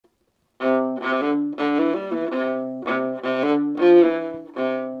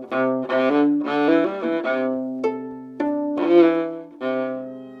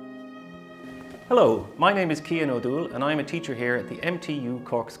name is Cian Ó Dúill and I'm a teacher here at the MTU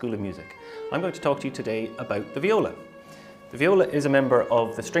Cork School of Music. I'm going to talk to you today about the viola. The viola is a member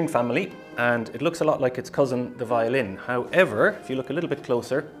of the string family and it looks a lot like its cousin, the violin. However, if you look a little bit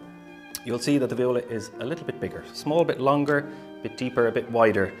closer, you'll see that the viola is a little bit bigger, a small bit longer, a bit deeper, a bit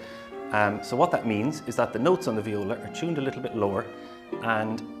wider. So what that means is that the notes on the viola are tuned a little bit lower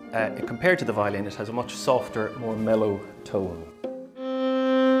and compared to the violin, it has a much softer, more mellow tone.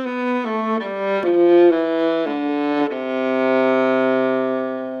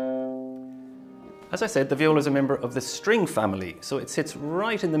 As I said, the viola is a member of the string family, so it sits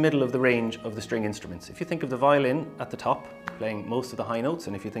right in the middle of the range of the string instruments. If you think of the violin at the top, playing most of the high notes,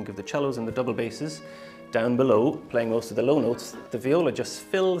 and if you think of the cellos and the double basses down below, playing most of the low notes, the viola just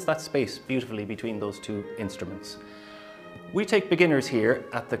fills that space beautifully between those two instruments. We take beginners here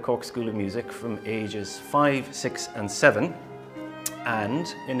at the Cork School of Music from ages 5, 6 and 7,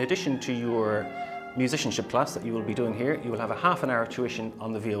 and in addition to your musicianship class that you will be doing here, you will have a half-an-hour tuition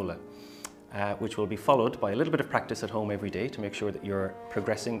on the viola. Which will be followed by a little bit of practice at home every day to make sure that you're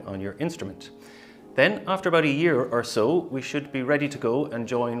progressing on your instrument. Then, after about a year or so, we should be ready to go and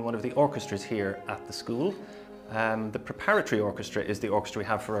join one of the orchestras here at the school. The preparatory orchestra is the orchestra we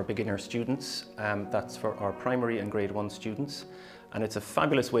have for our beginner students. That's for our primary and grade 1 students. And it's a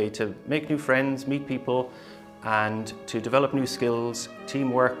fabulous way to make new friends, meet people, and to develop new skills,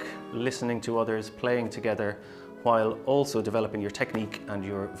 teamwork, listening to others, playing together, while also developing your technique and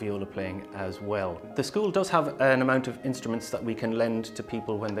your viola playing as well. The school does have an amount of instruments that we can lend to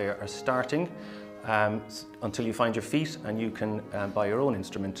people when they are starting until you find your feet and you can buy your own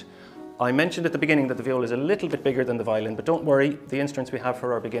instrument. I mentioned at the beginning that the viola is a little bit bigger than the violin, but don't worry, the instruments we have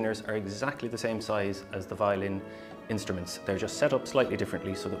for our beginners are exactly the same size as the violin instruments. They're just set up slightly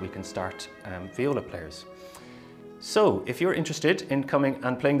differently so that we can start viola players. So, if you're interested in coming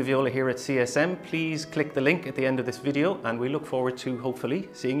and playing the viola here at CSM, please click the link at the end of this video and we look forward to hopefully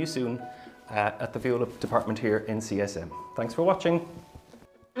seeing you soon at the viola department here in CSM. Thanks for watching.